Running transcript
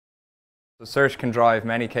The search can drive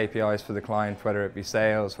many KPIs for the client, whether it be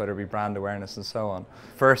sales, whether it be brand awareness and so on.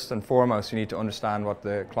 First and foremost, you need to understand what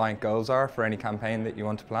the client goals are for any campaign that you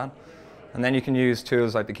want to plan. And then you can use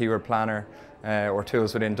tools like the keyword planner or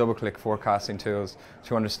tools within DoubleClick forecasting tools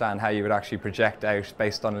to understand how you would actually project out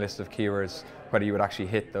based on a list of keywords whether you would actually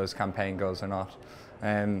hit those campaign goals or not.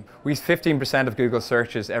 We 15% of Google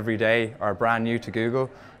searches every day are brand new to Google.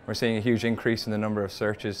 We're seeing a huge increase in the number of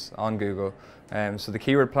searches on Google. So the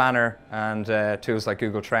keyword planner and tools like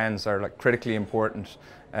Google Trends are critically important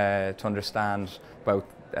to understand both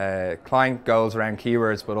client goals around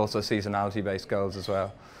keywords, but also seasonality based goals as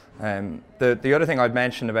well. The other thing I'd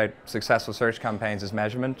mention about successful search campaigns is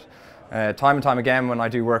measurement. Time and time again, when I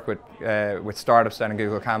do work with startups down in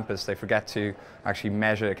Google Campus, they forget to actually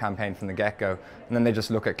measure a campaign from the get-go, and then they just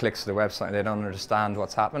look at clicks to the website and they don't understand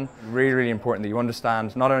what's happened. Really, really important that you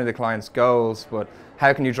understand not only the client's goals, but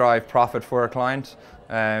how can you drive profit for a client,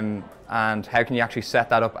 and how can you actually set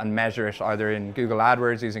that up and measure it either in Google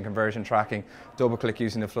AdWords using conversion tracking, DoubleClick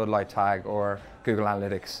using the floodlight tag, or Google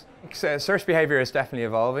Analytics. Search behavior is definitely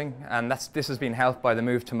evolving, and this has been helped by the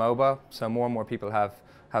move to mobile, so more and more people have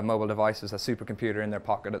mobile devices, a supercomputer in their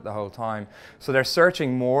pocket at the whole time. So they're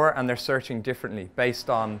searching more and they're searching differently based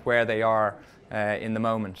on where they are in the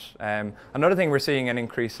moment. Another thing we're seeing an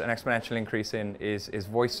exponential increase in is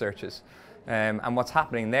voice searches. And what's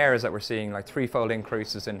happening there is that we're seeing like threefold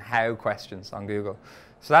increases in how questions on Google.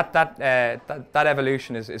 So that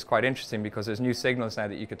evolution is quite interesting because there's new signals now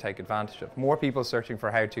that you could take advantage of. More people searching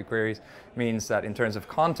for how-to queries means that in terms of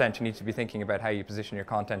content, you need to be thinking about how you position your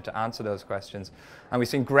content to answer those questions. And we've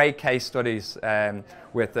seen great case studies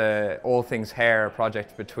with the All Things Hair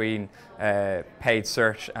project between paid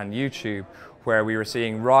search and YouTube, where we were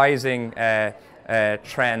seeing rising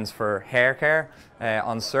trends for hair care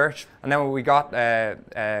on search. And then what we got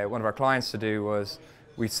one of our clients to do was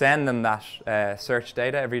we send them that search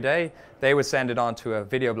data every day. They would send it on to a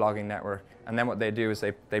video blogging network, and then what they do is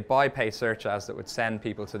they buy paid search ads that would send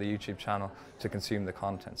people to the YouTube channel to consume the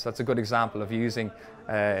content. So that's a good example of using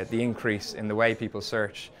the increase in the way people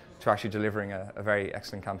search to actually delivering a very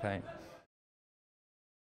excellent campaign.